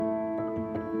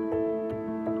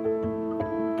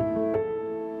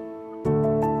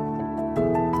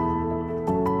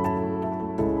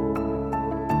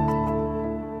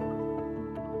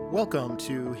Welcome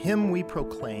to Him We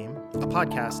Proclaim, a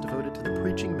podcast devoted to the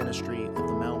preaching ministry of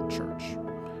the Mount Church.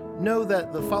 Know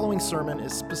that the following sermon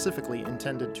is specifically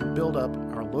intended to build up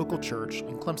our local church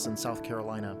in Clemson, South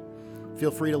Carolina. Feel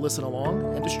free to listen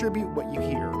along and distribute what you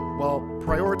hear, while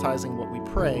prioritizing what we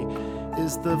pray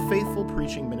is the faithful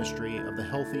preaching ministry of the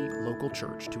healthy local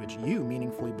church to which you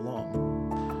meaningfully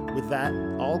belong. With that,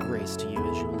 all grace to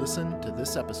you as you listen to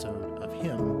this episode of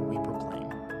Him We Proclaim.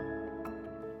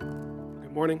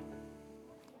 Good morning.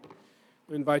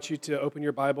 I invite you to open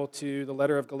your Bible to the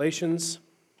letter of Galatians.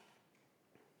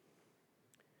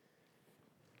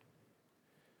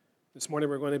 This morning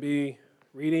we're going to be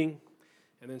reading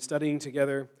and then studying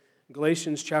together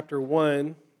Galatians chapter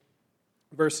 1,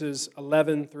 verses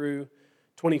 11 through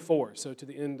 24, so to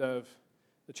the end of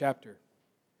the chapter.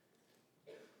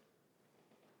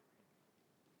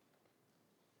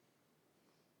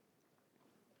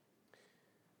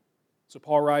 So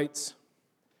Paul writes,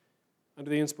 under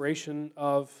the inspiration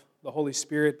of the Holy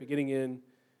Spirit, beginning in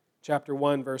chapter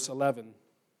 1, verse 11.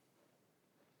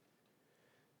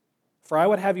 For I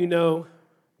would have you know,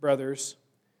 brothers,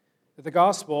 that the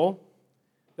gospel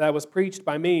that was preached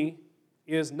by me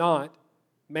is not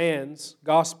man's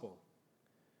gospel.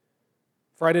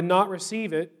 For I did not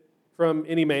receive it from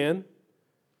any man,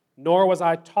 nor was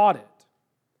I taught it,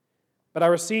 but I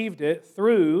received it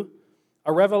through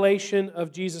a revelation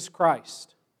of Jesus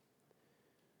Christ.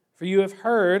 For you have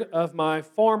heard of my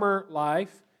former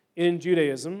life in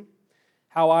Judaism,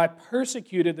 how I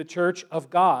persecuted the church of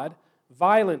God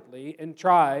violently and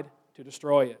tried to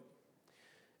destroy it.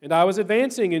 And I was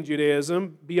advancing in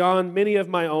Judaism beyond many of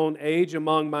my own age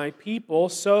among my people,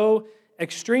 so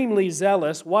extremely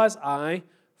zealous was I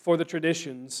for the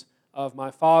traditions of my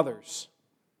fathers.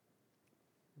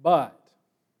 But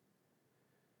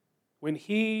when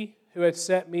He who had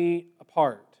set me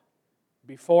apart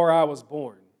before I was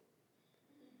born,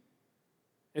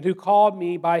 and who called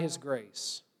me by His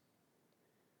grace,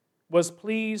 was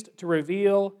pleased to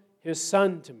reveal His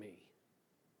Son to me,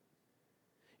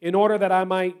 in order that I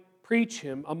might preach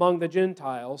Him among the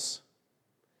Gentiles,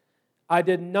 I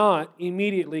did not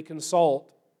immediately consult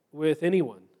with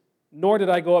anyone, nor did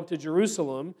I go up to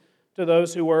Jerusalem to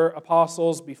those who were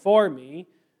apostles before me,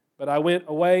 but I went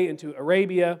away into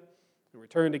Arabia and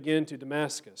returned again to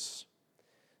Damascus.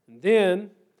 And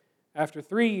then, after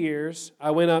 3 years,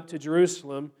 I went up to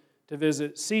Jerusalem to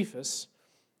visit Cephas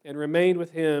and remained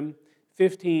with him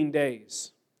 15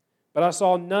 days. But I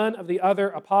saw none of the other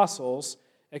apostles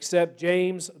except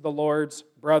James, the Lord's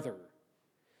brother.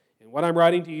 And what I'm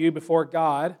writing to you before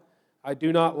God, I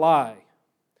do not lie.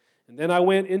 And then I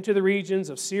went into the regions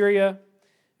of Syria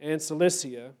and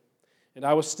Cilicia, and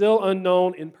I was still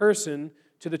unknown in person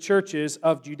to the churches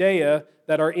of Judea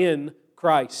that are in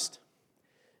Christ.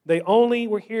 They only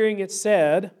were hearing it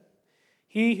said,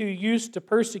 He who used to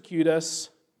persecute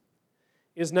us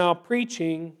is now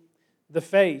preaching the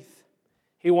faith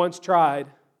he once tried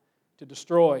to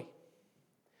destroy.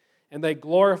 And they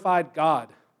glorified God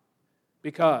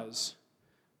because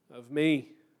of me.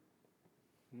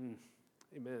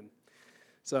 Amen.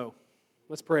 So,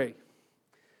 let's pray.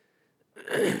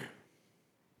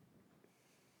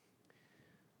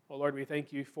 Oh Lord, we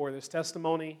thank you for this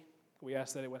testimony. We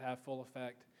ask that it would have full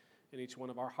effect in each one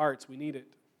of our hearts. We need it.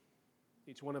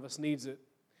 Each one of us needs it.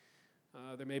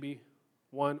 There may be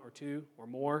one or two or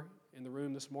more in the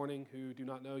room this morning who do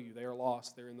not know you. They are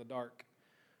lost. They're in the dark.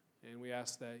 And we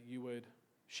ask that you would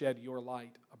shed your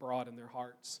light abroad in their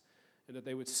hearts and that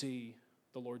they would see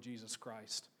the Lord Jesus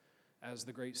Christ as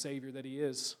the great Savior that He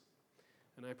is.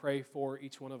 And I pray for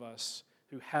each one of us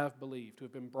who have believed, who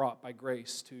have been brought by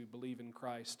grace to believe in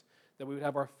Christ, that we would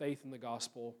have our faith in the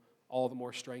gospel all the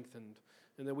more strengthened,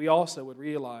 and that we also would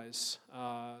realize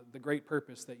the great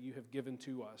purpose that you have given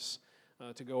to us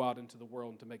to go out into the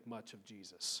world and to make much of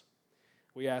Jesus.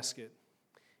 We ask it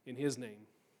in His name.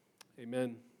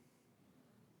 Amen.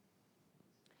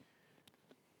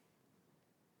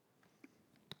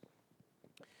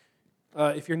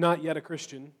 If you're not yet a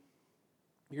Christian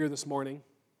here this morning,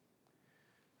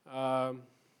 I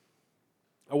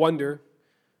wonder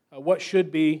what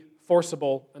should be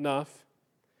forcible enough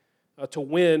to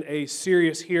win a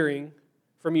serious hearing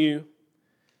from you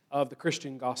of the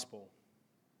Christian gospel.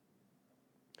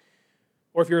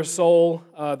 Or if you're a soul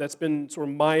that's been sort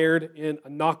of mired in a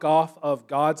knockoff of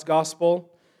God's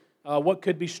gospel, what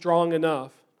could be strong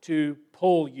enough to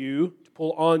pull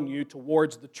on you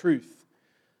towards the truth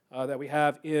that we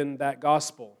have in that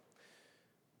gospel?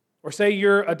 Or say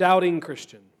you're a doubting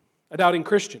Christian.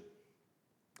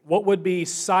 What would be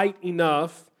sight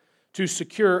enough to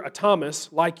secure a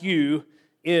Thomas like you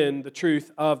in the truth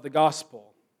of the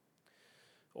gospel?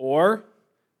 Or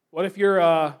what if you're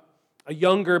a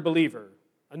younger believer,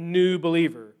 a new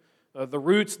believer? The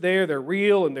roots there, they're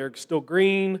real and they're still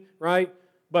green, right?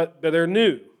 But they're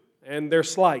new and they're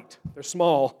slight, they're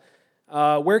small.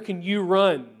 Where can you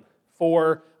run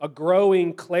for a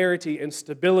growing clarity and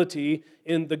stability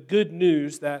in the good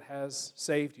news that has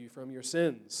saved you from your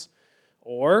sins?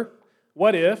 Or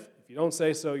what if you don't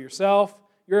say so yourself,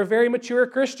 you're a very mature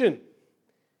Christian?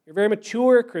 You're a very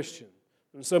mature Christian,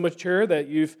 and so mature that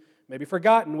you've maybe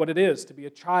forgotten what it is to be a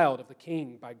child of the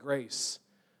King by grace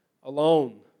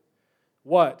alone.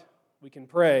 What, we can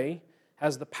pray,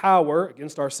 has the power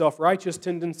against our self-righteous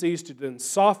tendencies to then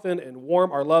soften and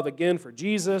warm our love again for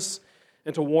Jesus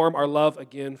and to warm our love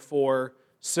again for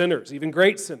sinners, even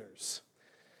great sinners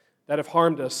that have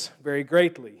harmed us very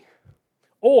greatly.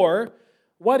 Or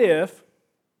what if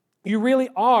you really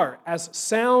are as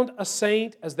sound a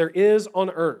saint as there is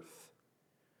on earth?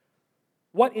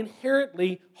 What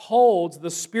inherently holds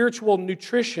the spiritual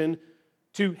nutrition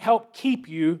to help keep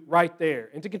you right there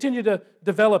and to continue to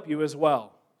develop you as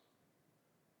well?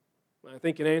 I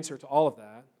think in answer to all of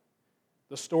that,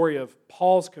 the story of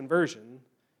Paul's conversion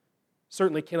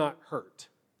certainly cannot hurt.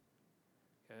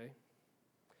 Okay?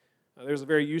 There's a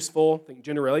very useful, I think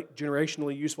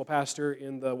generationally useful pastor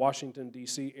in the Washington,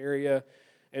 D.C. area,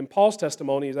 and Paul's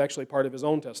testimony is actually part of his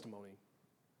own testimony.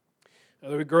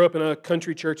 He grew up in a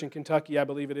country church in Kentucky, I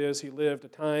believe it is. He lived a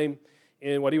time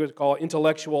in what he would call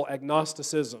intellectual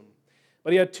agnosticism.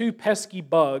 But he had two pesky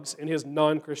bugs in his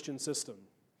non-Christian system.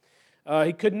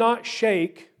 He could not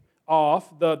shake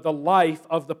off the life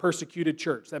of the persecuted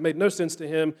church. That made no sense to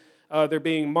him. They're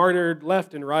being martyred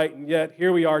left and right, and yet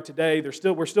here we are today.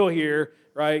 We're still here,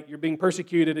 right? You're being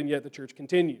persecuted, and yet the church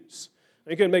continues.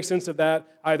 He couldn't make sense of that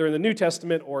either in the New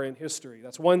Testament or in history.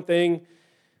 That's one thing.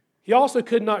 He also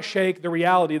could not shake the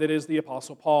reality that is the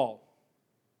Apostle Paul.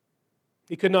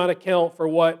 He could not account for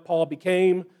what Paul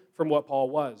became from what Paul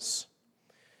was.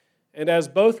 And as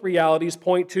both realities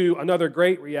point to another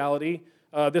great reality,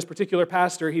 this particular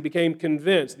pastor, he became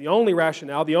convinced. The only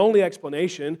rationale, the only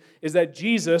explanation is that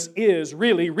Jesus is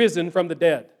really risen from the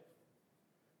dead.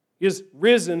 He is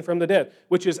risen from the dead,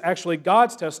 which is actually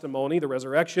God's testimony, the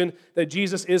resurrection, that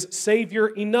Jesus is Savior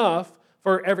enough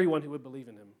for everyone who would believe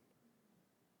in Him.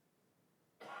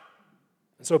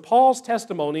 And so Paul's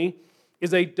testimony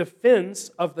is a defense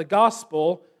of the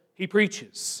gospel he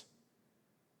preaches.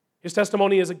 His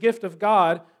testimony is a gift of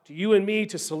God to you and me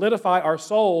to solidify our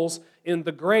souls in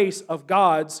the grace of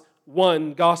God's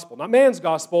one gospel. Not man's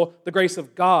gospel, the grace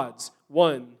of God's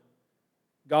one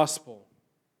gospel.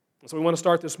 And so we want to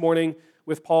start this morning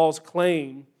with Paul's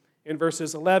claim in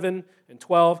verses 11 and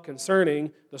 12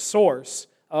 concerning the source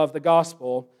of the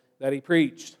gospel that he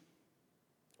preached.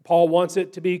 Paul wants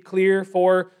it to be clear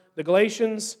for the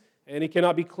Galatians, and he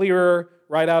cannot be clearer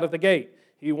right out of the gate.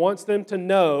 He wants them to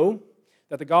know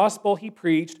that the gospel he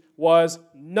preached was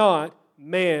not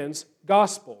man's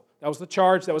gospel. That was the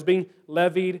charge that was being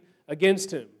levied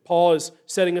against him. Paul is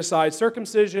setting aside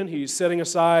circumcision. He's setting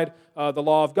aside the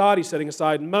law of God. He's setting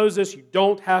aside Moses. You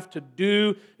don't have to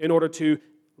do in order to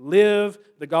live.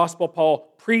 The gospel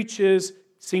Paul preaches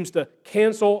seems to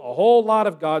cancel a whole lot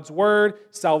of God's word.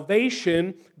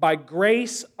 Salvation by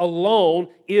grace alone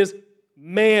is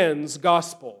man's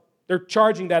gospel. They're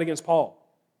charging that against Paul.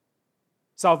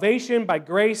 Salvation by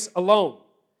grace alone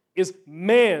is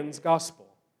man's gospel.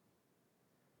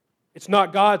 It's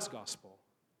not God's gospel.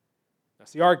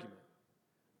 That's the argument.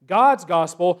 God's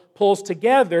gospel pulls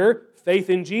together faith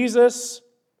in Jesus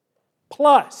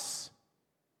plus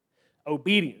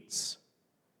obedience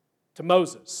to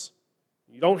Moses.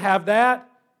 You don't have that,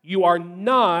 you are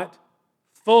not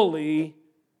fully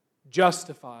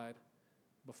justified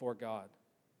before God.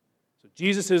 So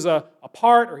Jesus is a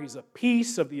part, or he's a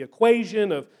piece of the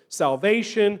equation of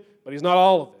salvation, but he's not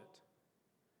all of it.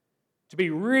 To be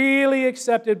really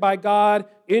accepted by God,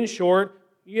 in short,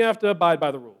 you have to abide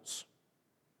by the rules.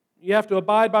 You have to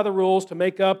abide by the rules to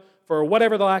make up for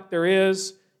whatever the lack there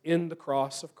is in the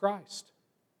cross of Christ.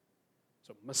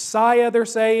 So Messiah, they're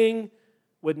saying,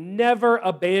 would never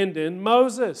abandon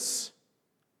Moses.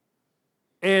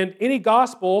 And any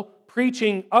gospel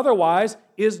preaching otherwise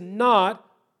is not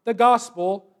the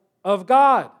gospel of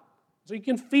God. So you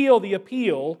can feel the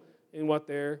appeal in what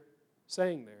they're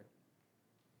saying there.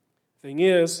 Thing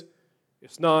is,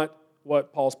 it's not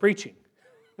what Paul's preaching.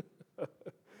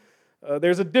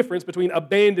 There's a difference between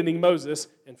abandoning Moses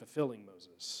and fulfilling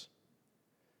Moses.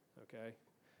 Okay?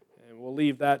 And we'll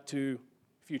leave that to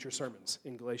future sermons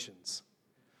in Galatians.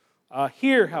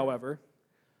 Here, however,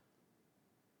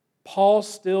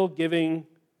 Paul's still giving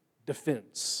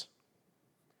defense.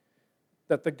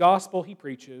 that the gospel he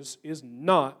preaches is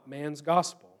not man's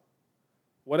gospel.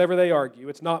 Whatever they argue,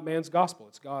 it's not man's gospel,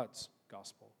 it's God's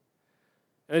gospel.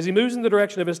 And as he moves in the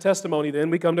direction of his testimony, then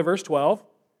we come to verse 12,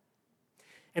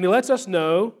 and he lets us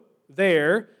know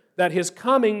there that his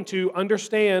coming to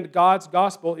understand God's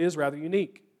gospel is rather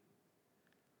unique.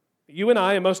 You and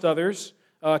I and most others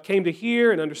came to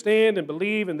hear and understand and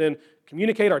believe and then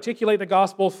communicate, articulate the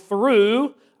gospel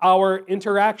through our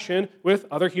interaction with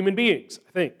other human beings,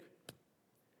 I think.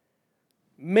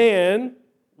 Man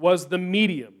was the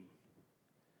medium.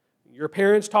 Your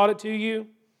parents taught it to you.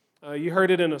 You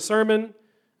heard it in a sermon.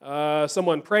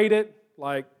 Someone prayed it,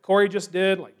 like Corey just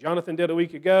did, like Jonathan did a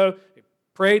week ago. They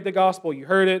prayed the gospel. You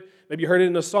heard it. Maybe you heard it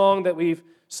in a song that we've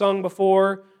sung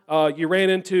before. You ran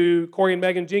into Corey and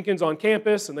Megan Jenkins on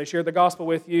campus, and they shared the gospel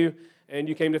with you, and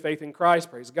you came to faith in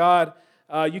Christ. Praise God.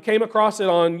 You came across it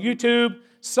on YouTube.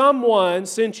 Someone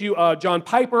sent you a John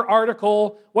Piper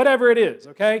article, whatever it is,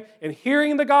 okay? And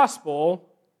hearing the gospel,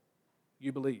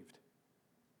 you believed.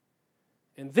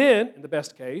 And then, in the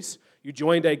best case, you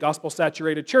joined a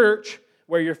gospel-saturated church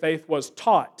where your faith was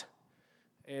taught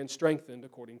and strengthened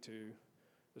according to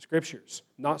the Scriptures.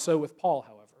 Not so with Paul,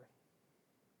 however.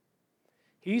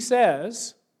 He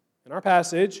says, in our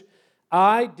passage,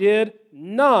 I did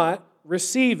not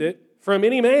receive it from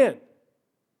any man,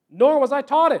 nor was I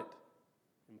taught it,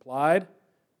 implied,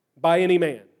 by any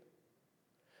man.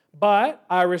 But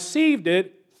I received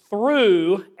it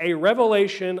through a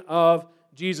revelation of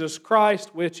Jesus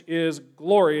Christ, which is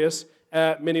glorious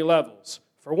at many levels.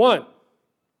 For one,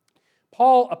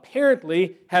 Paul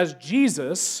apparently has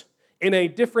Jesus in a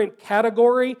different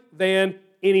category than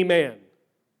any man.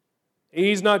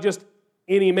 He's not just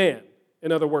any man,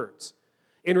 in other words.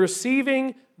 In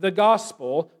receiving the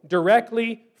gospel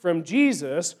directly from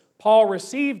Jesus, Paul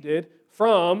received it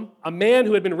from a man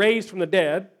who had been raised from the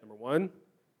dead, number one,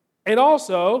 and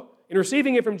also, in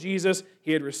receiving it from Jesus,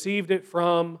 he had received it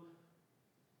from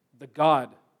the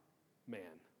God-man.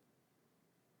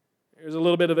 There's a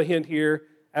little bit of a hint here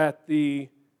at the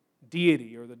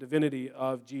deity or the divinity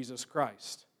of Jesus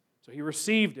Christ. So he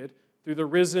received it through the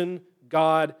risen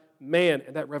God-man,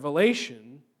 and that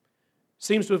revelation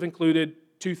seems to have included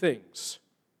two things.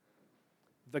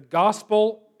 The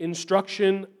gospel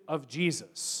instruction of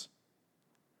Jesus,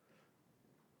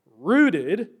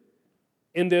 rooted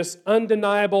in this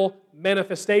undeniable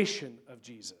manifestation of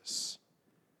Jesus.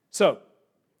 So,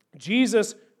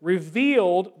 Jesus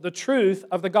revealed the truth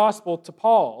of the gospel to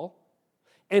Paul,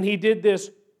 and he did this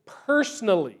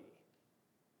personally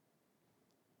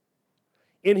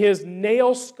in his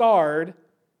nail-scarred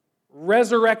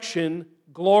resurrection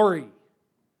glory.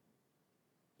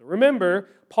 Remember,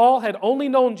 Paul had only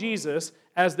known Jesus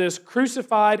as this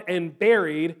crucified and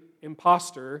buried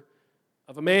impostor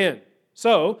of a man.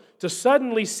 So, to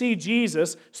suddenly see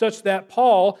Jesus such that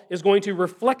Paul is going to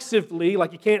reflexively,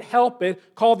 like he can't help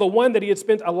it, call the one that he had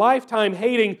spent a lifetime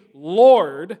hating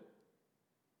Lord.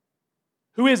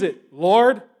 Who is it?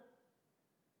 Lord?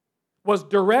 Was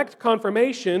direct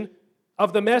confirmation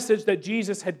of the message that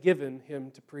Jesus had given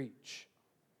him to preach.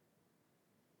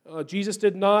 Jesus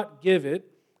did not give it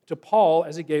to Paul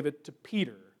as he gave it to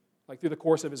Peter, like through the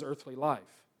course of his earthly life.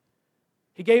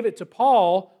 He gave it to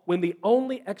Paul when the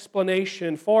only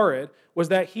explanation for it was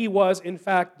that he was, in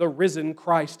fact, the risen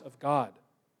Christ of God,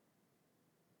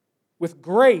 with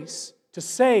grace to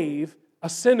save a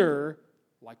sinner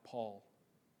like Paul.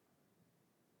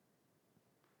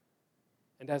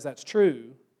 And as that's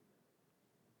true,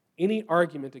 any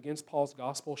argument against Paul's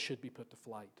gospel should be put to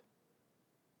flight.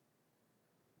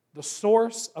 The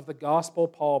source of the gospel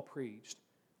Paul preached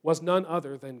was none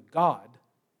other than God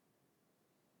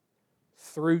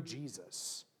through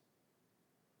Jesus,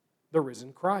 the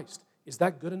risen Christ. Is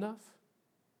that good enough?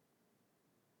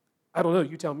 I don't know,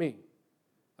 you tell me.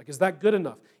 Is that good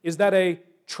enough? Is that a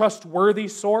trustworthy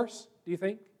source, do you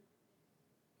think?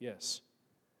 Yes.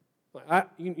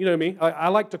 You know me, I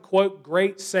like to quote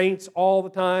great saints all the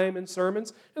time in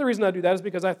sermons. And the reason I do that is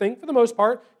because I think, for the most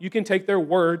part, you can take their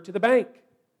word to the bank.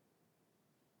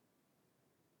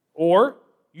 Or,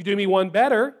 you do me one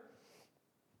better,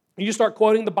 and you start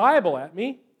quoting the Bible at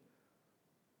me,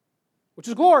 which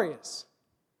is glorious.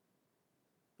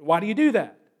 Why do you do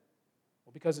that?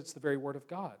 Well, because it's the very Word of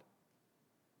God.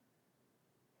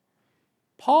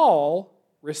 Paul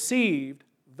received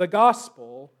the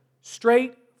gospel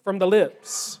straight from the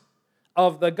lips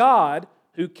of the God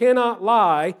who cannot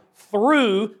lie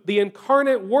through the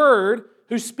incarnate Word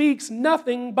who speaks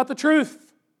nothing but the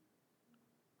truth.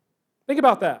 Think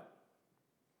about that.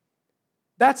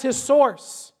 That's his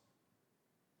source.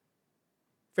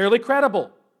 Fairly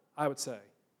credible, I would say.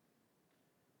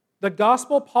 The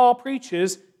gospel Paul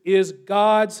preaches is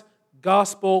God's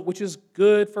gospel, which is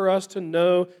good for us to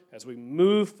know as we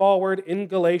move forward in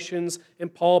Galatians,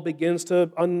 and Paul begins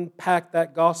to unpack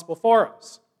that gospel for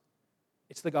us.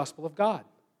 It's the gospel of God.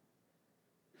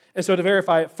 And so to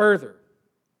verify it further,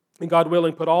 and God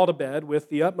willing, put all to bed with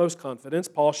the utmost confidence,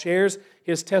 Paul shares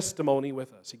his testimony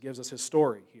with us. He gives us his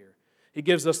story here. He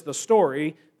gives us the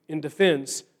story in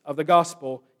defense of the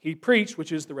gospel he preached,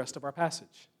 which is the rest of our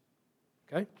passage.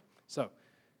 Okay? So,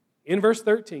 in verse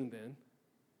 13 then,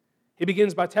 he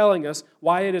begins by telling us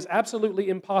why it is absolutely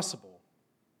impossible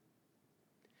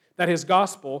that his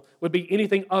gospel would be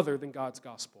anything other than God's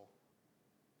gospel.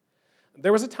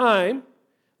 There was a time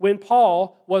when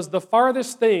Paul was the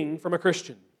farthest thing from a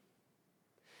Christian.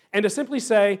 And to simply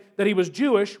say that he was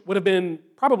Jewish would have been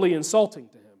probably insulting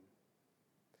to him.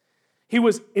 He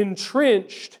was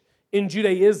entrenched in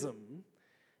Judaism.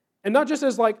 And not just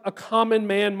as like a common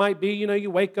man might be,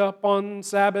 you wake up on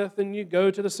Sabbath and you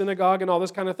go to the synagogue and all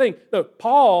this kind of thing. No,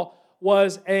 Paul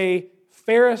was a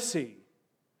Pharisee.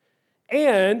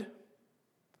 And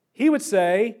he would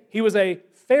say he was a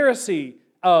Pharisee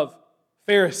of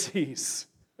Pharisees.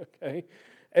 Okay?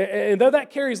 And though that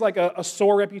carries like a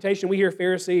sore reputation, we hear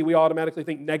Pharisee, we automatically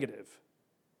think negative.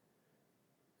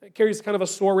 It carries kind of a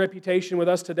sore reputation with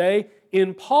us today.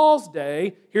 In Paul's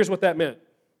day, here's what that meant.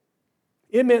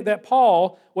 It meant that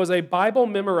Paul was a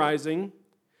Bible-memorizing,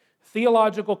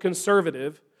 theological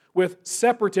conservative with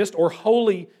separatist or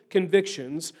holy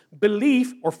convictions,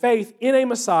 belief or faith in a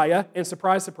Messiah, and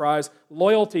surprise, surprise,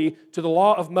 loyalty to the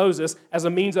law of Moses as a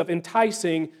means of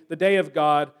enticing the day of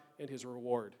God and his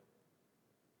reward.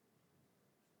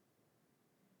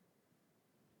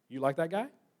 You like that guy?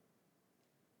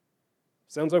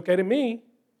 Sounds okay to me.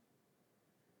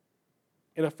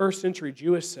 In a first century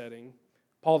Jewish setting,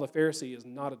 Paul the Pharisee is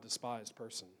not a despised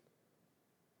person.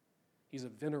 He's a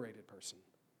venerated person.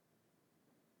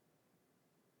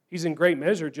 He's in great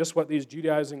measure just what these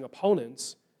Judaizing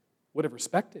opponents would have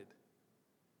respected.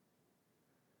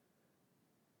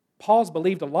 Paul's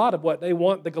believed a lot of what they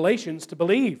want the Galatians to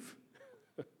believe.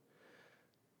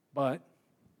 But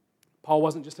Paul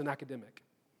wasn't just an academic.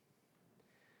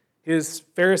 His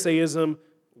Pharisaism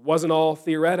wasn't all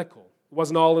theoretical. It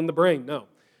wasn't all in the brain, no.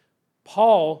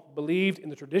 Paul believed in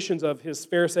the traditions of his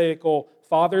Pharisaical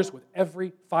fathers with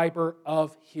every fiber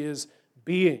of his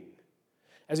being.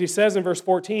 As he says in verse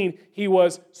 14, he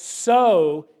was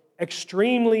so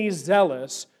extremely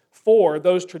zealous for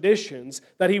those traditions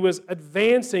that he was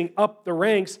advancing up the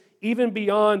ranks even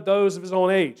beyond those of his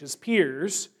own age, his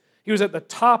peers. He was at the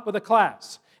top of the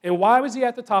class. And why was he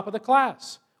at the top of the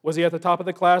class? Was he at the top of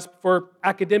the class for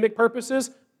academic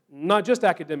purposes? Not just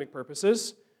academic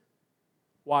purposes.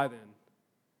 Why then?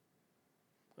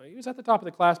 Well, he was at the top of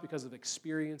the class because of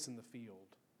experience in the field.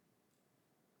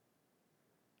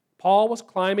 Paul was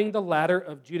climbing the ladder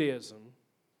of Judaism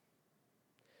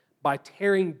by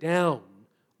tearing down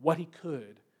what he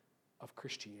could of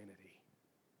Christianity.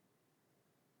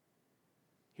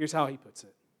 Here's how he puts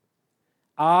it.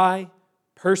 I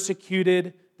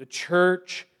persecuted the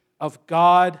church of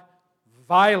God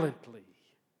violently.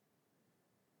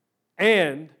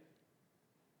 And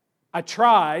I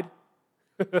tried.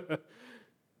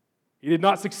 He did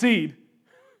not succeed.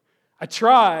 I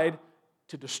tried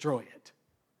to destroy it.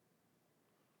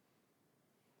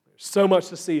 There's so much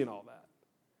to see in all that.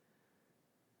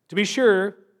 To be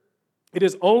sure, it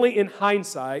is only in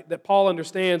hindsight that Paul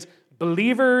understands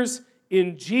believers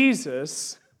in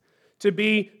Jesus to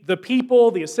be the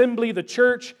people, the assembly, the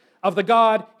church of the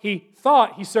God he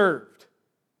thought he served.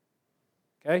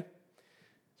 Okay?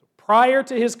 So prior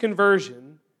to his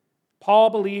conversion, Paul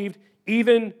believed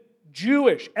even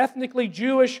Jewish, ethnically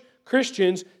Jewish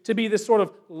Christians to be this sort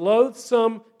of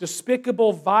loathsome,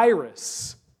 despicable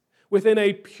virus within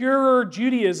a purer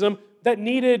Judaism that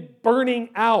needed burning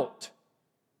out.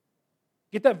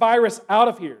 Get that virus out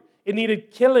of here. It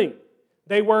needed killing.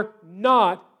 They were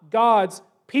not God's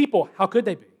people. How could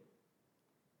they be?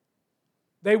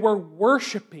 They were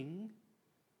worshiping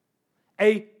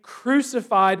a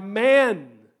crucified man.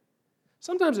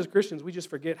 Sometimes as Christians, we just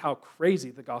forget how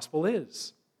crazy the gospel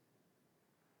is.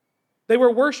 They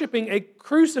were worshiping a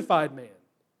crucified man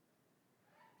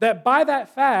that by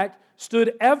that fact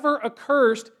stood ever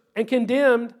accursed and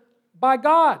condemned by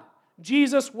God.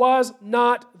 Jesus was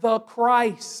not the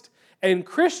Christ. And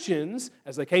Christians,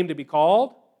 as they came to be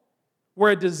called,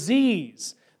 were a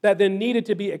disease that then needed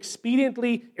to be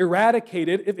expediently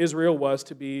eradicated if Israel was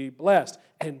to be blessed.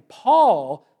 And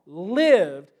Paul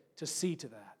lived to see to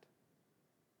that.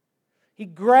 He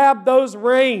grabbed those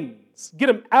reins. Get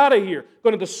them out of here.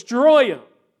 Going to destroy them.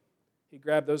 He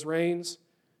grabbed those reins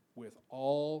with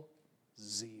all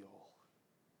zeal.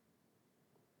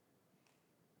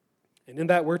 And in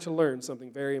that, we're to learn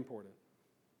something very important.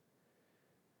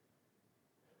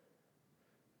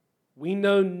 We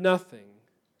know nothing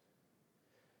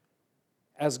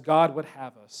as God would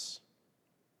have us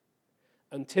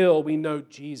until we know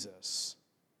Jesus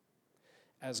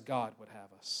as God would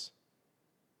have us.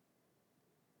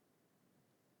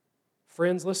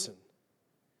 Friends, listen.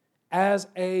 As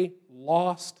a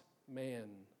lost man,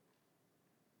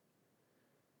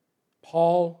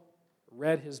 Paul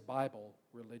read his Bible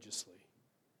religiously.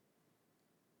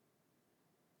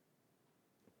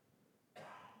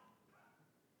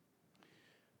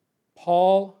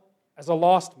 Paul, as a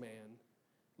lost man,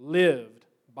 lived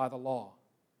by the law.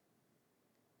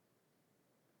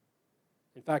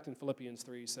 In fact, in Philippians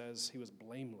 3, he says he was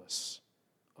blameless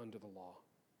under the law.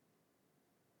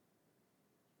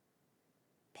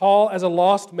 Paul, as a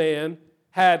lost man,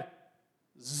 had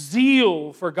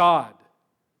zeal for God.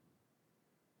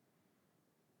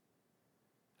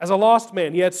 As a lost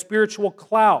man, he had spiritual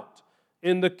clout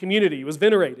in the community. He was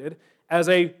venerated as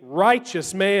a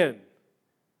righteous man.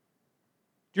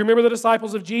 Do you remember the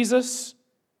disciples of Jesus?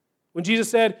 When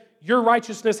Jesus said, your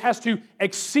righteousness has to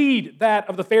exceed that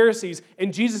of the Pharisees.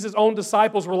 And Jesus' own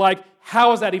disciples were like,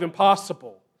 how is that even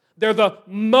possible? They're the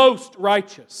most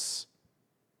righteous.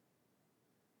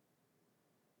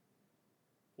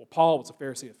 Well, Paul was a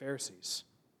Pharisee of Pharisees.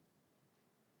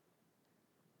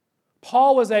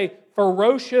 Paul was a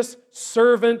ferocious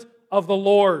servant of the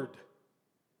Lord.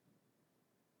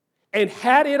 And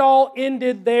had it all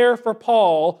ended there for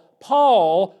Paul,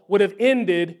 Paul would have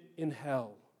ended in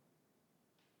hell.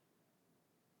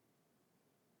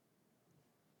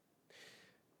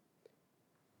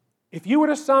 If you were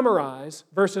to summarize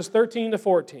verses 13 to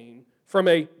 14 from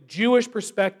a Jewish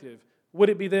perspective, would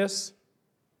it be this?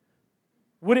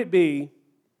 Would it be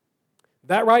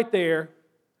that right there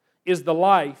is the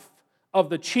life of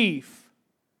the chief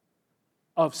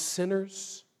of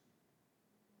sinners?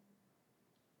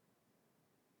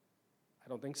 I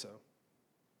don't think so.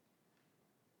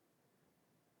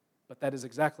 But that is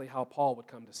exactly how Paul would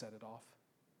come to set it off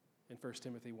in 1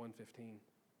 Timothy 1:15.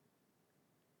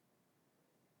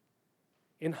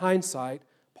 In hindsight,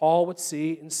 Paul would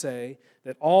see and say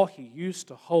that all he used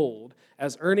to hold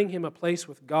as earning him a place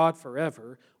with God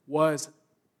forever was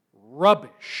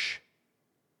rubbish,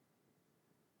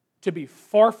 to be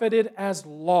forfeited as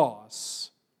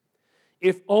loss,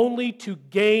 if only to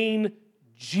gain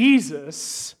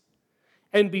Jesus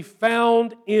and be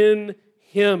found in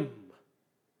Him.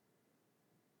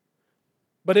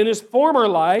 But in his former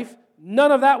life,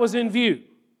 none of that was in view.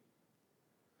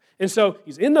 And so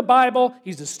he's in the Bible,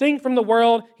 he's distinct from the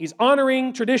world, he's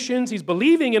honoring traditions, he's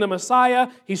believing in a Messiah,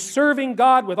 he's serving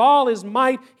God with all his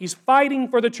might, he's fighting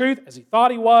for the truth as he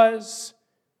thought he was.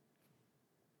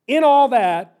 In all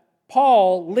that,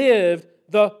 Paul lived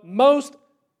the most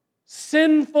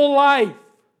sinful life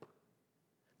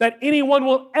that anyone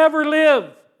will ever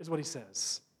live, is what he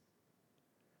says.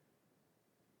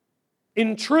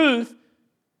 In truth,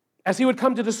 as he would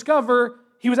come to discover,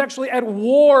 he was actually at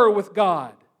war with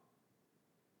God.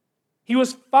 He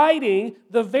was fighting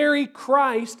the very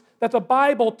Christ that the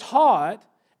Bible taught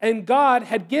and God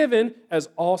had given as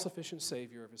all-sufficient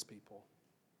Savior of His people.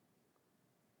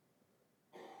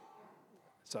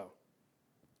 So,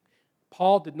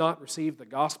 Paul did not receive the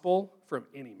gospel from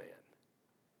any man.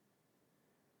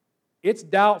 It's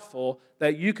doubtful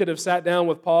that you could have sat down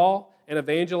with Paul and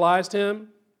evangelized him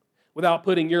without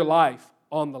putting your life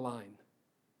on the line.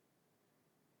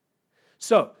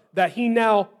 So, that he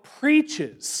now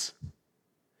preaches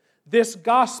this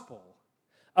gospel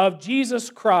of Jesus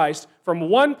Christ from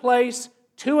one place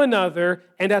to another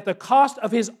and at the cost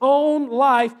of his own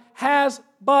life has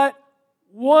but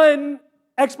one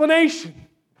explanation.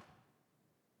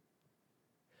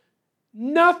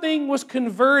 Nothing was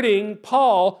converting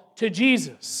Paul to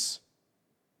Jesus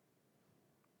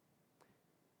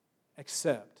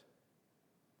except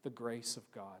the grace of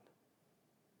God.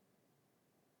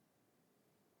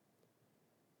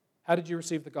 How did you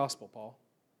receive the gospel, Paul?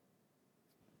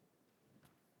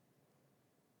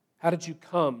 How did you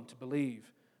come to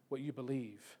believe what you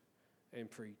believe and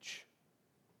preach?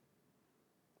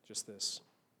 Just this.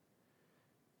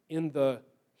 In the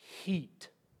heat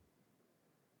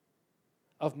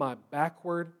of my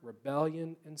backward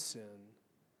rebellion and sin,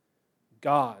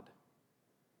 God,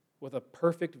 with a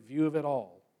perfect view of it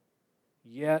all,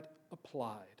 yet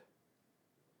applied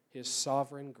His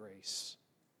sovereign grace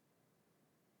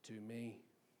to me.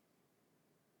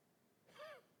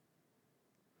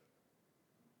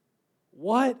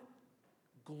 What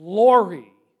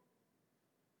glory!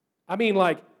 I mean,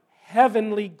 like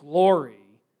heavenly glory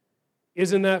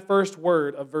is in that first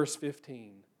word of verse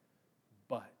 15.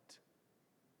 But.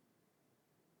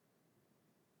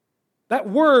 That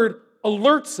word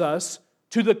alerts us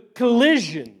to the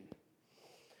collision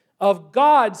of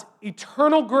God's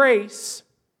eternal grace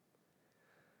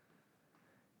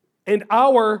and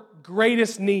our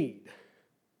greatest need,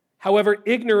 however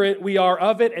ignorant we are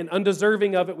of it and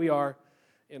undeserving of it we are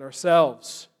in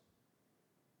ourselves.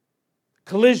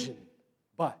 Collision,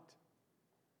 but.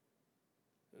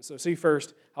 And so see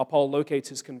first how Paul locates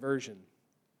his conversion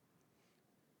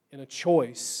in a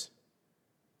choice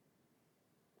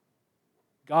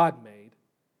God made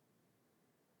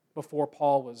before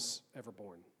Paul was ever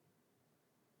born.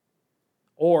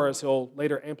 Or, as he'll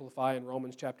later amplify in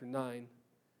Romans chapter 9,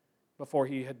 before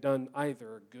he had done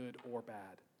either good or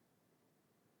bad.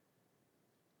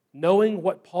 Knowing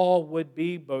what Paul would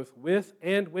be both with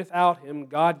and without him,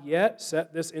 God yet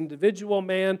set this individual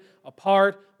man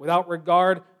apart without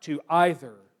regard to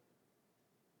either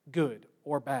good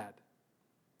or bad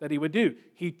that he would do.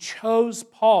 He chose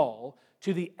Paul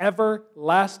to the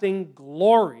everlasting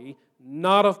glory,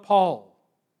 not of Paul,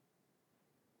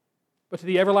 but to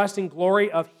the everlasting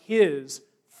glory of his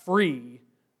free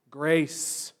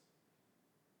grace.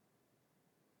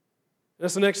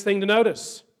 That's the next thing to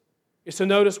notice, is to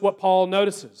notice what Paul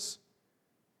notices.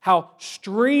 How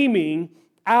streaming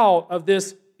out of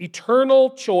this eternal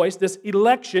choice, this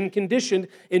election conditioned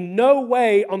in no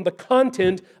way on the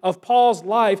content of Paul's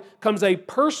life, comes a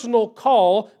personal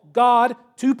call, God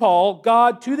to Paul,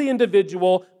 God to the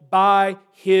individual by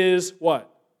his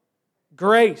what?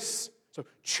 Grace. So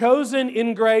chosen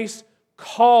in grace,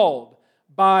 called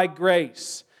by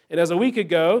grace. And as a week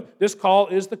ago, this call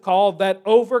is the call that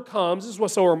overcomes, this is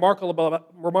what's so remarkable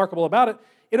about it,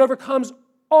 it overcomes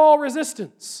all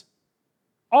resistance.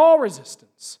 All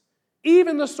resistance.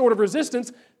 Even the sort of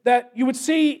resistance that you would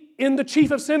see in the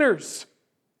chief of sinners,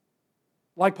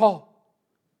 like Paul.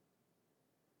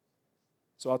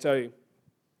 So I'll tell you,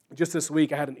 just this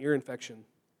week I had an ear infection.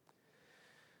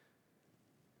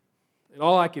 And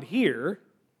all I could hear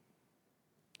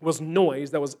was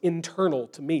noise that was internal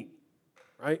to me.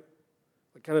 Right?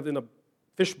 Like kind of in a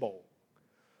fishbowl.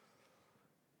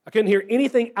 I couldn't hear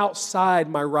anything outside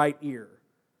my right ear.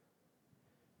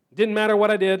 It didn't matter what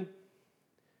I did. It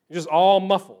was just all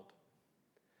muffled.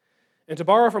 And to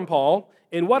borrow from Paul,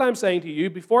 in what I'm saying to you,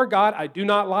 before God, I do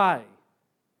not lie.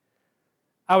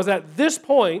 I was at this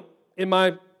point in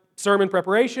my sermon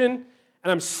preparation,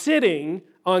 and I'm sitting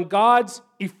on God's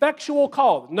effectual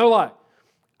call. No lie.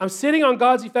 I'm sitting on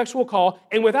God's effectual call,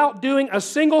 and without doing a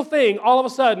single thing, all of a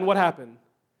sudden, what happened?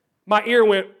 My ear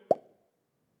went,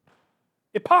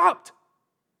 it popped.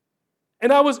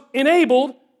 And I was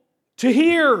enabled to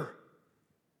hear.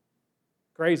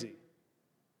 Crazy.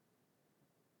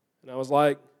 And I was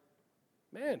like,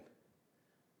 man,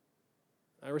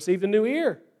 I received a new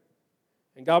ear.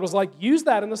 And God was like, use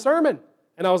that in the sermon.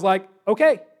 And I was like,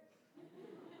 okay.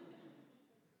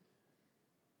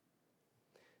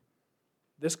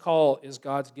 This call is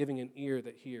God's giving an ear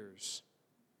that hears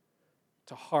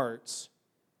to hearts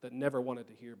that never wanted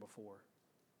to hear before.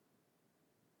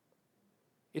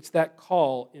 It's that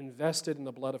call invested in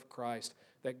the blood of Christ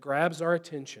that grabs our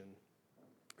attention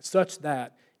such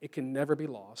that it can never be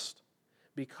lost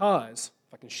because,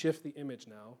 if I can shift the image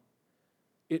now,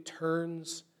 it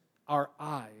turns our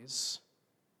eyes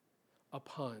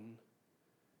upon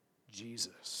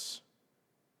Jesus.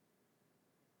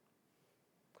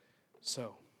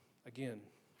 So, again,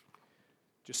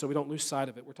 just so we don't lose sight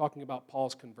of it, we're talking about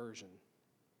Paul's conversion.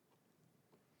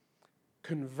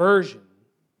 Conversion.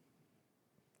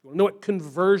 You want to know what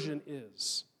conversion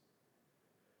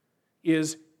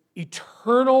is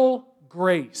eternal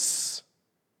grace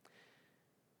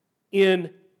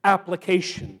in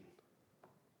application.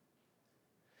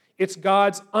 It's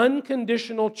God's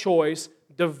unconditional choice,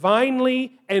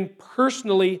 divinely and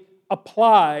personally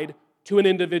applied to an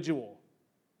individual.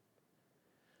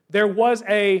 There was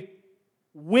a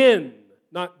win,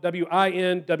 not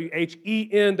W-I-N,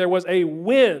 W-H-E-N. There was a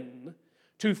win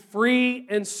to free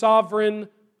and sovereign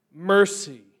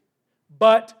mercy.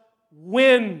 But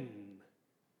when?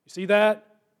 You see that?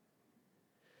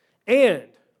 And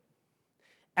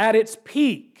at its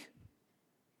peak,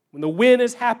 when the win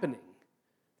is happening,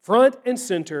 front and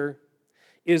center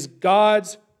is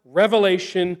God's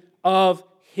revelation of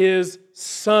His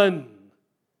Son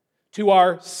to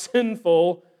our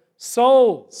sinful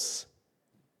souls.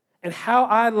 And how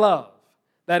I love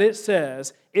that it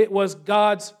says it was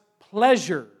God's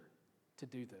pleasure to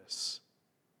do this.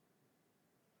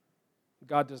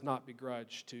 God does not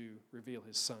begrudge to reveal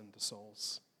His Son to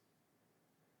souls.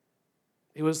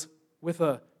 It was with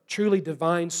a truly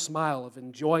divine smile of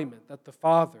enjoyment that the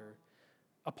Father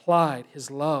applied His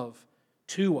love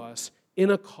to us in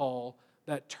a call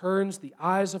that turns the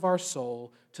eyes of our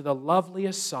soul to the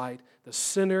loveliest sight the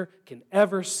sinner can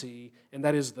ever see, and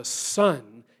that is the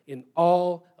Son in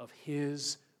all of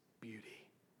His beauty.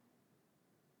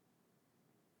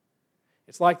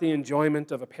 It's like the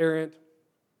enjoyment of a parent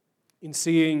in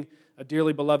seeing a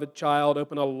dearly beloved child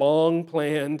open a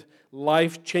long-planned,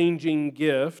 life-changing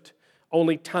gift,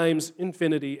 only times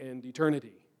infinity and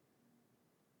eternity.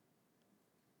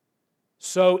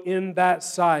 So in that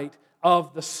sight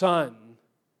of the Son,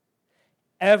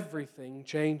 everything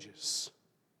changes.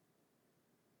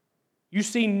 You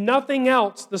see nothing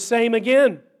else the same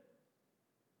again.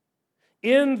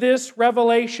 In this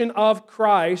revelation of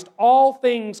Christ, all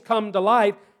things come to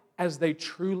light as they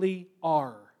truly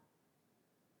are.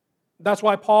 That's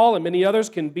why Paul and many others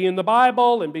can be in the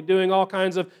Bible and be doing all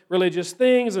kinds of religious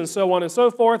things and so on and so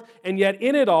forth, and yet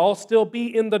in it all still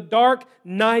be in the dark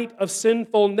night of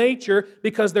sinful nature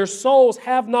because their souls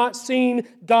have not seen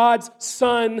God's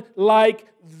Son like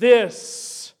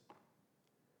this.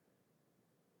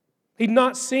 He'd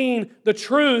not seen the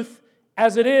truth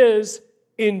as it is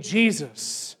in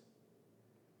Jesus.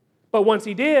 But once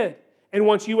he did, and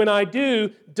once you and I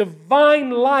do,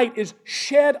 divine light is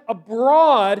shed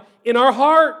abroad in our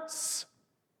hearts.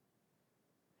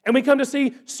 And we come to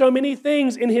see so many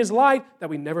things in His light that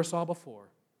we never saw before.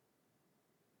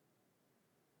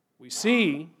 We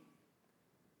see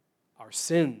our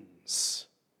sins.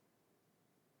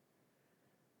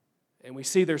 And we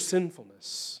see their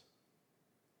sinfulness.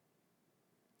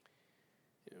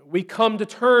 We come to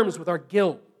terms with our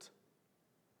guilt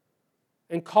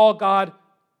and call God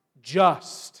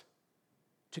just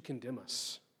to condemn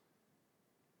us.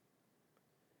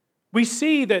 We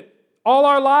see that all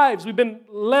our lives we've been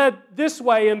led this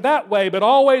way and that way, but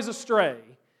always astray.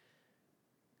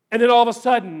 And then all of a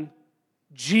sudden,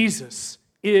 Jesus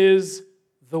is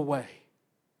the way.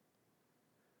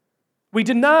 We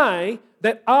deny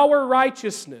that our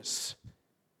righteousness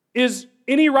is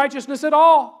any righteousness at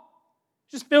all.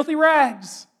 Just filthy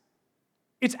rags.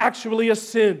 It's actually a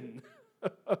sin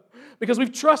because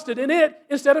we've trusted in it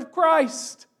instead of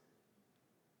Christ.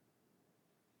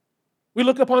 We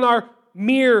look upon our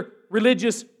mere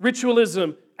religious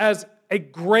ritualism as a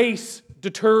grace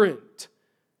deterrent.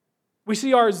 We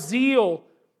see our zeal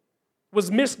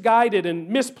was misguided and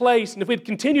misplaced, and if we'd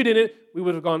continued in it, we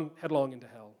would have gone headlong into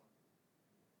hell.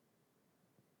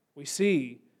 We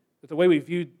see that the way we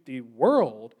viewed the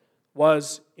world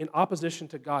was in opposition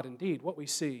to God. Indeed, what we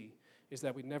see is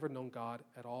that we'd never known God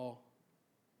at all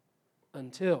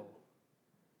until,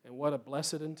 and what a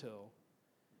blessed until,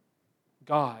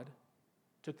 God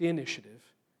took the initiative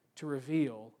to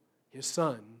reveal His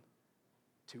Son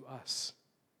to us.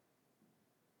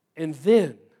 And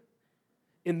then,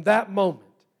 in that moment,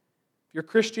 if you're a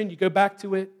Christian, you go back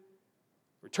to it,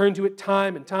 return to it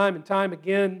time and time and time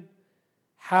again.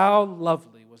 How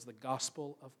lovely was the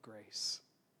gospel of grace.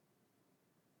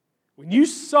 When you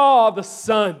saw the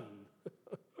Son,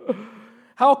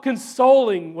 how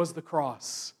consoling was the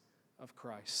cross of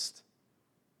Christ.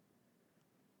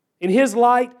 In His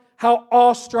light, how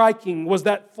awe-striking was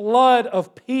that flood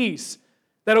of peace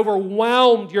that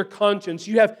overwhelmed your conscience.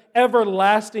 You have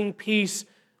everlasting peace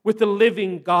with the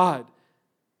living God.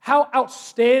 How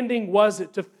outstanding was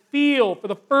it to feel for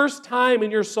the first time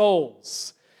in your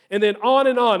souls, and then on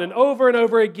and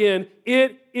over again,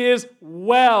 it is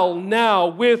well now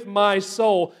with my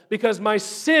soul, because my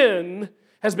sin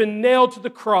has been nailed to the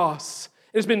cross.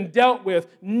 It has been dealt with,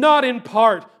 not in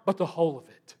part, but the whole of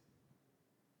it.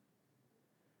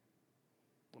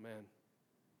 Oh man.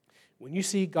 When you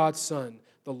see God's Son,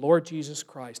 the Lord Jesus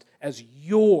Christ, as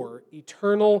your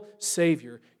eternal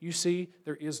Savior, you see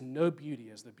there is no beauty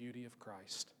as the beauty of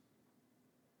Christ.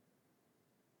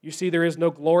 You see there is no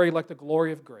glory like the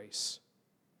glory of grace.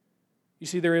 You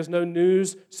see there is no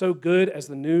news so good as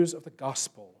the news of the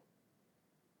gospel.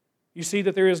 You see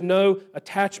that there is no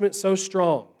attachment so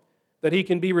strong that He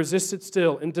can be resisted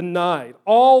still and denied.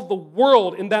 All the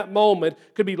world in that moment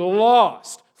could be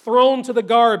lost, thrown to the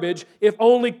garbage, if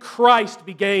only Christ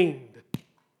be gained.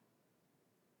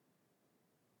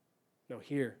 No,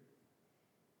 here,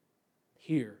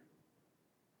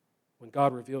 when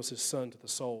God reveals His Son to the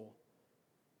soul,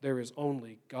 there is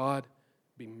only, God,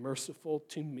 be merciful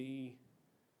to me,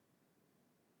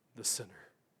 the sinner.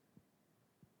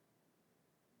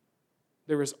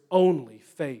 There is only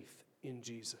faith in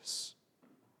Jesus.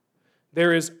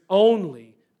 There is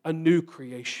only a new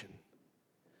creation.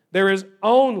 There is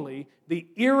only the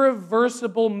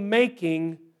irreversible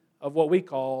making of what we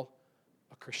call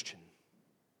a Christian.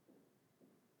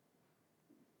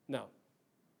 No.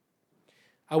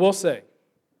 I will say,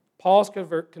 Paul's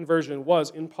conversion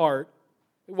was in part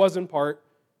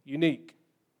unique.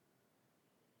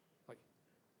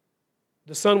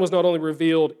 The Son was not only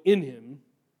revealed in him,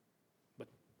 but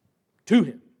to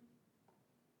him.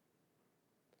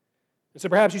 And so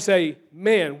perhaps you say,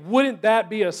 man, wouldn't that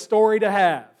be a story to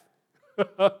have?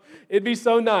 It'd be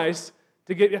so nice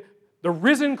to get the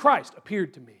risen Christ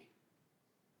appeared to me.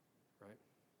 Right?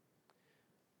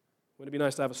 Wouldn't it be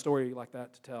nice to have a story like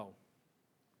that to tell?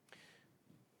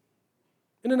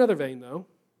 In another vein, though,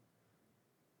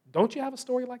 don't you have a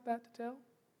story like that to tell?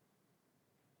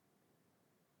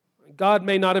 God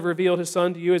may not have revealed His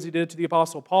Son to you as He did to the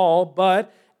Apostle Paul,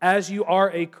 but as you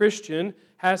are a Christian,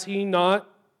 has He not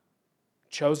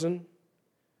chosen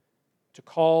to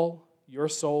call your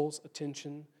soul's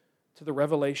attention to the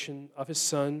revelation of His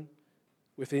Son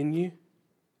within you?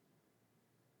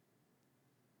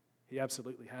 He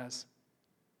absolutely has.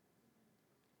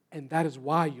 And that is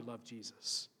why you love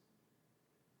Jesus.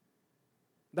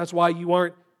 That's why you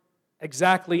aren't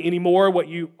exactly anymore what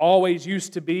you always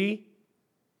used to be.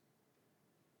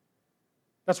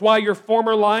 That's why your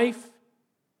former life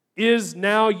is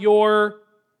now your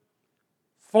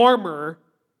former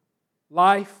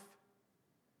life.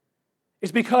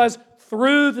 It's because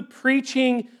through the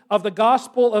preaching of the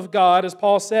gospel of God, as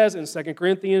Paul says in 2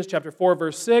 Corinthians chapter 4,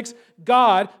 verse 6,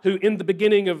 God, who in the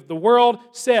beginning of the world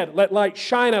said, "Let light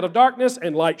shine out of darkness,"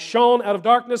 and light shone out of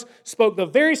darkness, spoke the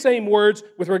very same words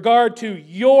with regard to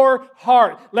your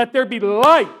heart. Let there be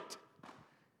light.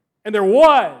 And there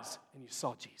was, and you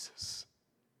saw Jesus.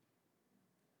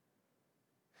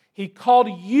 He called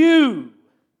you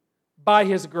by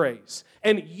His grace,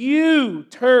 and you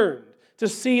turned to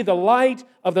see the light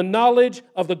of the knowledge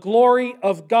of the glory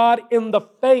of God in the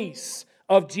face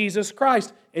of Jesus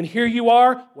Christ. And here you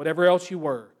are, whatever else you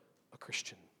were, a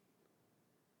Christian.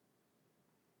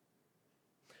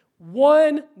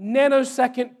 1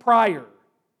 nanosecond prior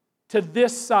to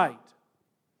this sight,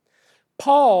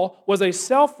 Paul was a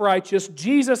self-righteous,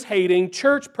 Jesus-hating,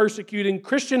 church-persecuting,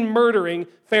 Christian-murdering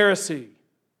Pharisee.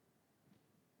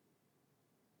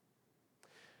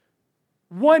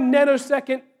 1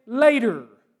 nanosecond later,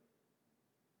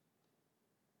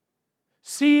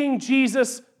 seeing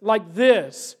Jesus like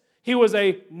this, he was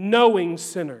a knowing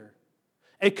sinner,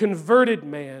 a converted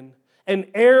man,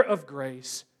 an heir of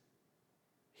grace.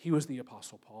 He was the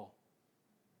Apostle Paul.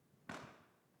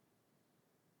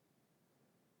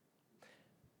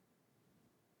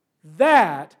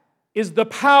 That is the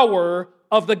power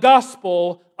of the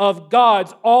gospel of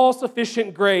God's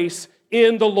all-sufficient grace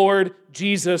in the Lord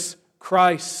Jesus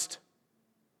Christ.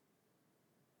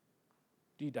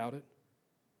 Do you doubt it?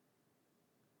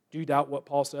 Do you doubt what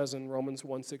Paul says in Romans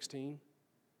 1:16?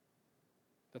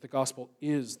 That the gospel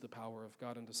is the power of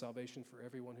God unto salvation for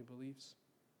everyone who believes?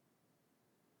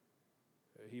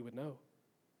 He would know.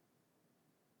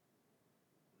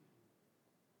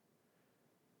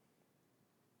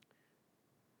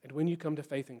 And when you come to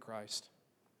faith in Christ,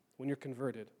 when you're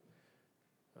converted,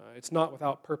 it's not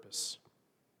without purpose,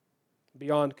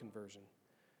 beyond conversion,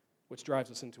 which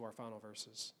drives us into our final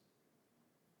verses.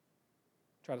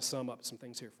 Try to sum up some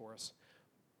things here for us.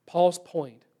 Paul's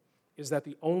point is that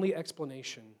the only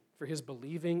explanation for his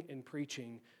believing and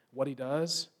preaching what he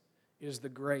does is the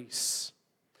grace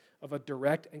of a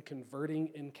direct and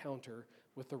converting encounter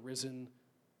with the risen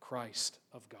Christ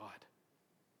of God.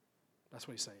 That's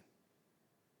what he's saying.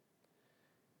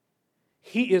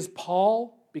 He is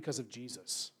Paul because of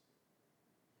Jesus.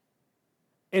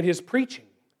 And his preaching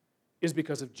is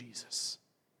because of Jesus.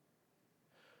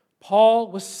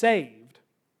 Paul was saved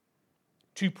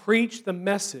to preach the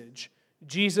message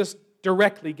Jesus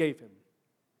directly gave him.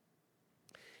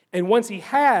 And once he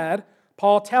had,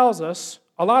 Paul tells us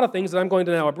a lot of things that I'm going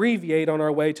to now abbreviate on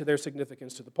our way to their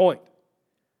significance to the point.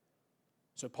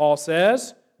 So Paul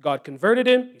says God converted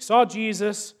him, he saw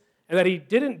Jesus, and that he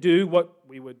didn't do what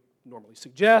we would normally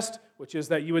suggest, which is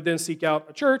that you would then seek out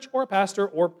a church or a pastor,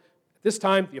 or at this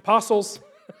time, the apostles,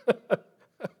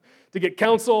 to get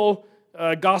counsel,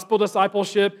 gospel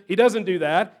discipleship. He doesn't do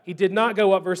that. He did not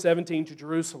go up, verse 17, to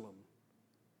Jerusalem.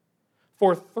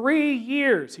 For 3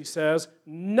 years, he says,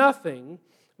 nothing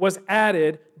was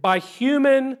added by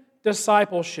human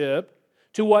discipleship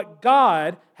to what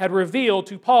God had revealed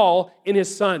to Paul in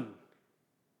his Son.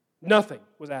 Nothing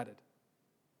was added.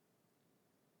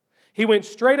 He went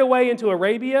straight away into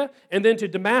Arabia and then to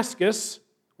Damascus,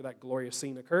 where that glorious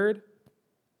scene occurred,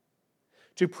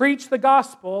 to preach the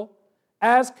gospel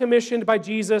as commissioned by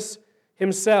Jesus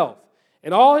himself.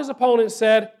 And all his opponents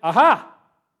said, aha,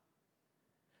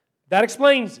 that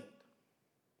explains it.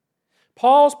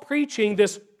 Paul's preaching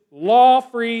this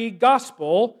law-free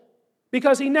gospel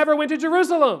because he never went to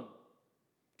Jerusalem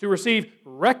to receive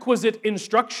requisite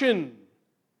instruction.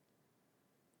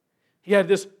 He had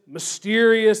this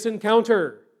mysterious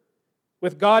encounter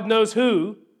with God knows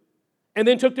who, and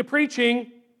then took to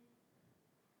preaching,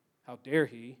 how dare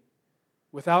he,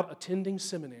 without attending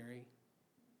seminary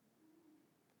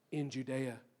in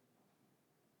Judea.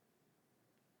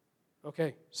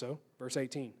 Okay, so verse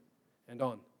 18 and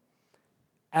on.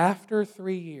 After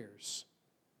 3 years,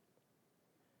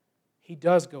 he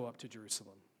does go up to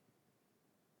Jerusalem.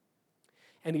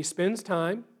 And he spends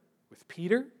time with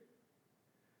Peter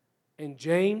and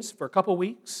James for a couple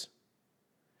weeks.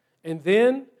 And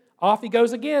then off he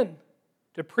goes again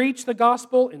to preach the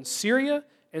gospel in Syria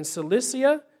and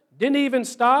Cilicia. Didn't even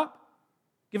stop,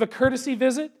 give a courtesy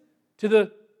visit to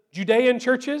the Judean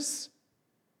churches.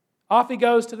 Off he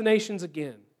goes to the nations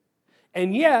again.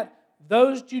 And yet,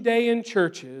 those Judean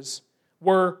churches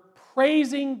were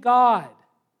praising God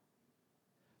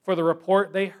for the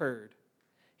report they heard.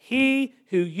 He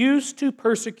who used to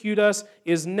persecute us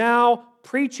is now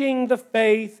preaching the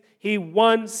faith he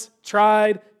once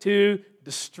tried to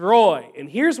destroy. And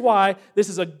here's why this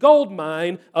is a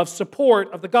goldmine of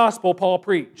support of the gospel Paul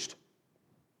preached.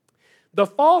 The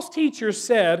false teachers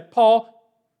said Paul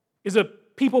is a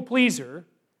people pleaser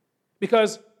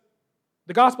because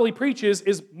the gospel he preaches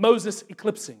is Moses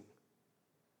eclipsing.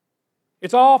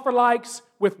 It's all for likes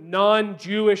with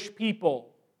non-Jewish people.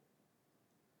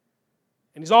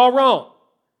 And he's all wrong.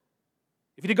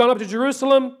 If he'd gone up to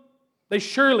Jerusalem, they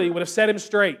surely would have set him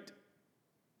straight.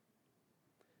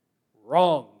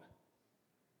 Wrong.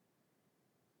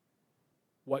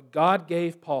 What God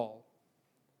gave Paul,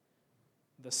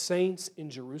 the saints in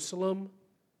Jerusalem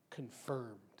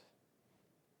confirmed.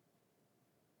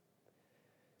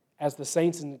 As the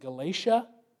saints in Galatia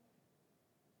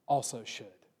also should.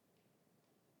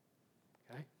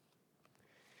 Okay?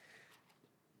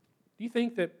 Do you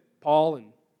think that Paul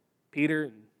and Peter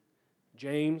and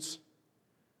James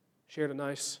shared a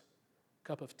nice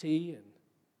cup of tea and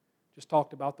just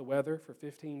talked about the weather for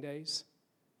 15 days?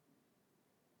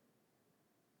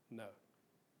 No.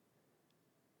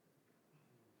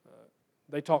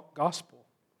 They talked gospel.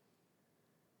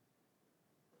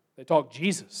 They talked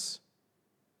Jesus.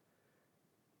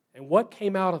 And what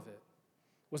came out of it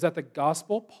was that the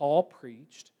gospel Paul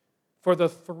preached for the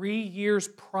 3 years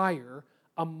prior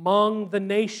among the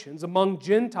nations, among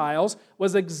Gentiles,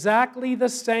 was exactly the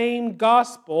same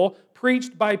gospel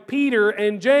preached by Peter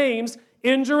and James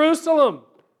in Jerusalem.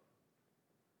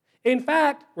 In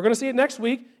fact, we're going to see it next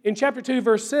week, in chapter 2,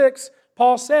 verse 6,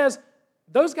 Paul says,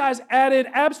 those guys added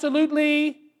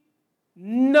absolutely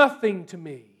nothing to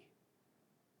me.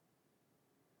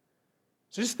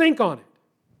 So just think on it.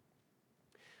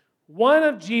 One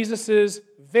of Jesus'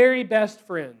 very best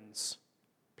friends,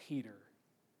 Peter,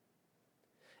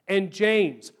 and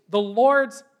James, the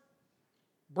Lord's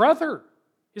brother,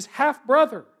 his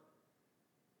half-brother,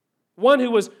 one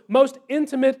who was most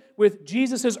intimate with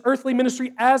Jesus' earthly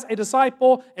ministry as a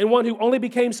disciple, and one who only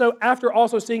became so after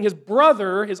also seeing his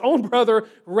brother, his own brother,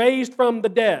 raised from the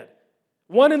dead.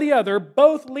 One and the other,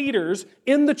 both leaders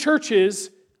in the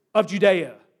churches of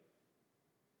Judea.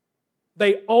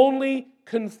 They only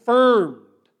confirmed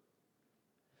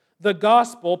the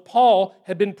gospel Paul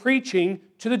had been preaching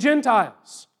to the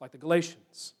Gentiles, like the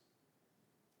Galatians.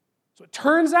 So it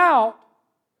turns out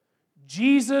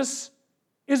Jesus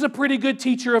is a pretty good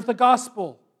teacher of the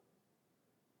gospel.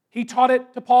 He taught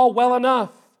it to Paul well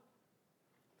enough.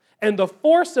 And the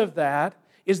force of that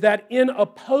is that in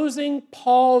opposing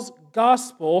Paul's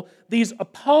gospel, these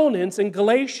opponents in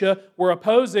Galatia were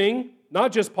opposing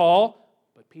not just Paul,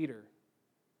 but Peter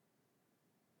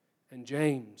and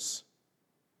James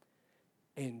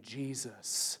and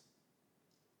Jesus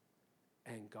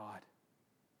and God.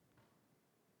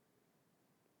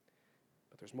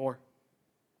 But there's more.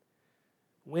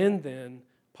 When then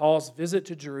Paul's visit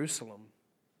to Jerusalem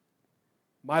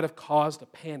might have caused a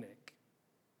panic,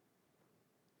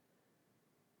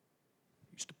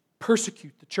 he used to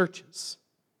persecute the churches.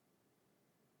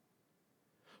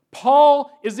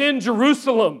 Paul is in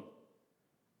Jerusalem.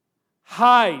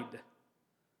 Hide.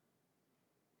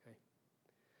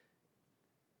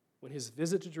 When his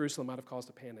visit to Jerusalem might have caused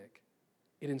a panic,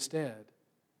 it instead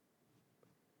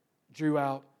drew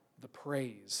out the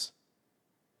praise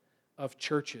of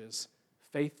churches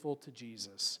faithful to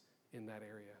Jesus in that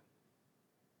area.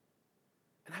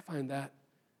 And I find that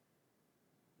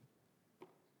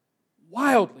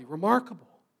wildly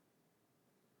remarkable.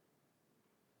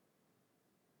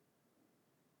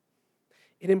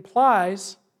 It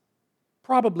implies,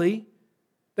 probably,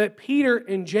 that Peter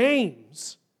and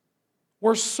James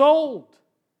were sold.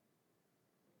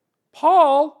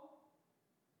 Paul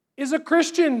is a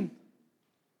Christian.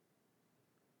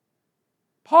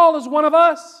 Paul is one of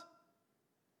us.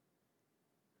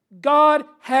 God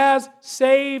has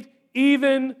saved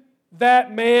even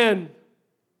that man.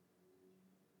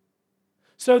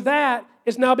 So that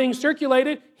is now being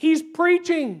circulated. He's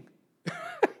preaching.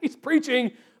 He's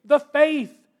preaching the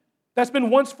faith that's been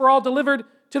once for all delivered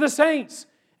to the saints.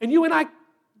 And you and I,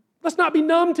 let's not be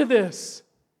numb to this.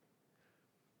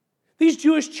 These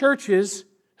Jewish churches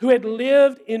who had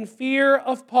lived in fear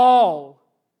of Paul,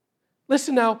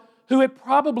 listen now, who had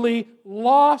probably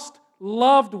lost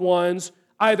loved ones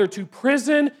either to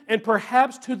prison and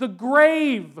perhaps to the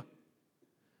grave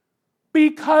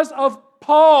because of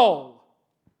Paul,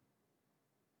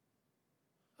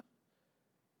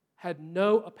 had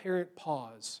no apparent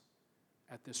pause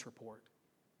at this report.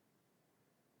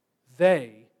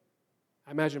 I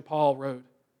imagine Paul wrote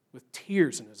with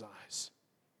tears in his eyes,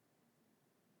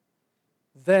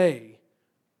 they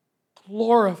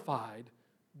glorified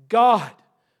God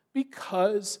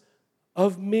because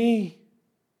of me.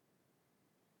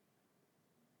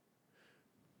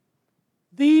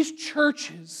 These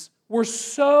churches were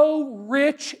so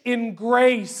rich in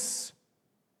grace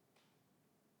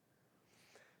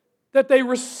that they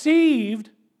received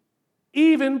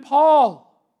even Paul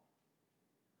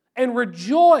and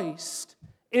rejoiced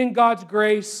in God's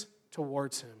grace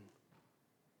towards him.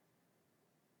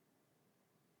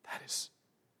 That is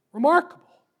remarkable.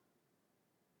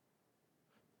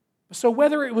 So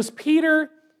whether it was Peter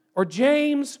or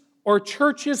James or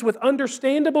churches with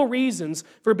understandable reasons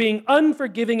for being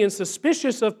unforgiving and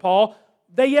suspicious of Paul,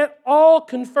 they yet all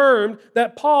confirmed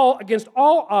that Paul, against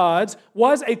all odds,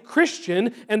 was a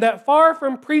Christian and that far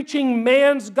from preaching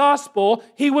man's gospel,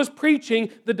 he was preaching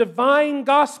the divine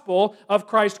gospel of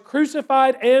Christ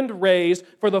crucified and raised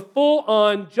for the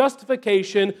full-on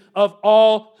justification of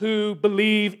all who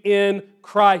believe in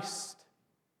Christ.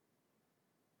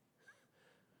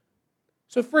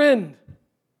 So friend,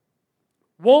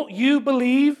 won't you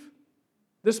believe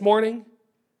this morning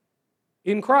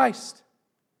in Christ?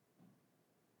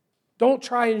 Don't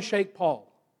try and shake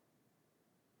Paul.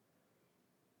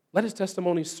 Let his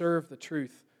testimony serve the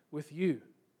truth with you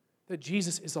that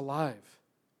Jesus is alive.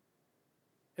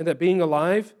 And that being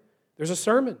alive, there's a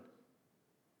sermon.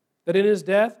 That in his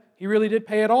death, he really did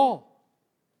pay it all.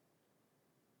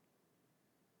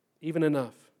 Even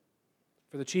enough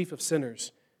for the chief of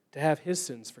sinners to have his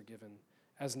sins forgiven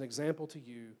as an example to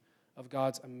you of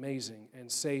God's amazing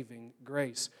and saving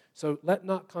grace. So let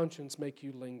not conscience make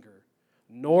you linger,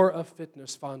 nor of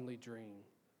fitness fondly dream.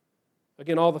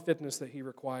 Again, all the fitness that he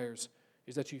requires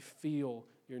is that you feel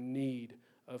your need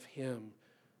of him.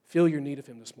 Feel your need of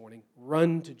him this morning.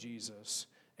 Run to Jesus,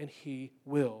 and he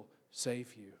will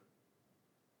save you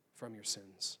from your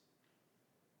sins.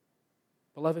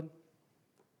 Beloved,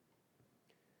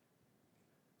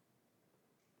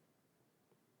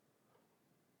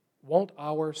 won't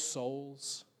our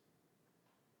souls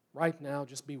right now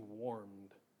just be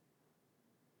warmed?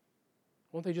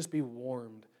 Won't they just be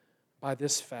warmed by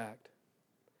this fact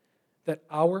that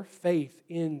our faith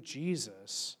in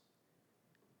Jesus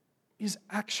is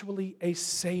actually a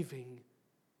saving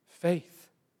faith?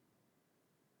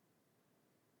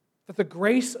 That the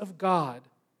grace of God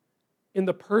in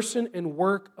the person and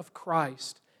work of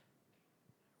Christ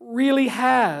really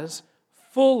has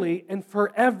fully and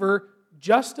forever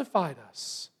justified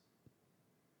us.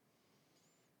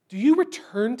 Do you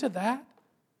return to that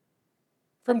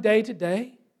from day to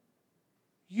day?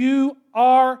 You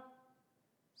are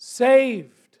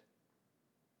saved.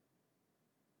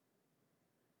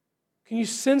 Can you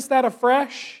sense that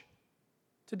afresh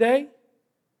today?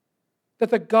 That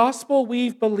the gospel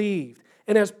we've believed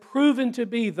and has proven to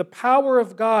be the power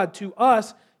of God to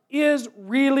us is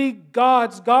really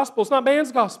God's gospel. It's not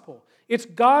man's gospel. It's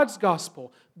God's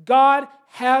gospel. God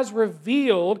has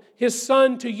revealed His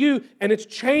Son to you, and it's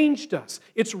changed us.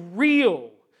 It's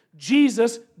real.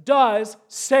 Jesus does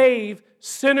save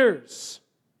sinners.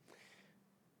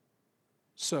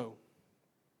 So,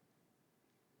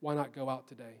 why not go out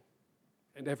today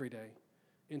and every day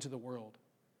into the world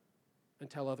and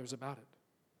tell others about it?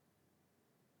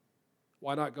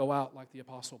 Why not go out like the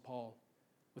Apostle Paul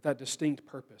with that distinct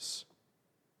purpose?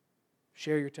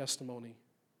 Share your testimony.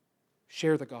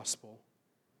 Share the gospel.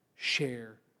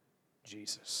 Share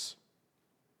Jesus.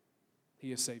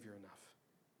 He is Savior enough.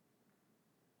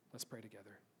 Let's pray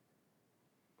together.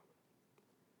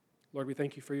 Lord, we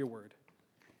thank you for your word.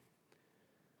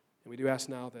 And we do ask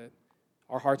now that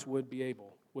our hearts would be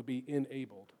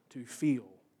enabled to feel,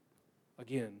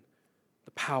 again,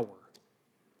 the power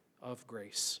of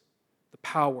grace. the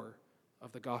power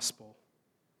of the gospel.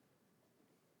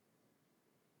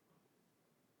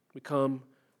 We come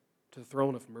to the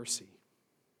throne of mercy,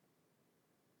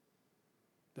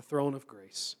 the throne of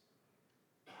grace,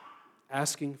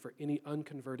 asking for any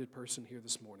unconverted person here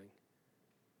this morning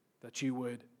that you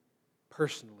would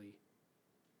personally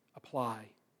apply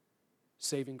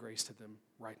saving grace to them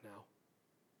right now.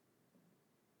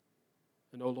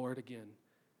 And, oh Lord, again,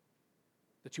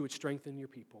 that you would strengthen your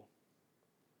people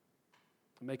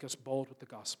and make us bold with the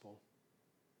gospel,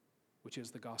 which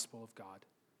is the gospel of God.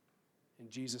 In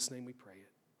Jesus' name we pray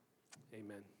it.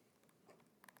 Amen.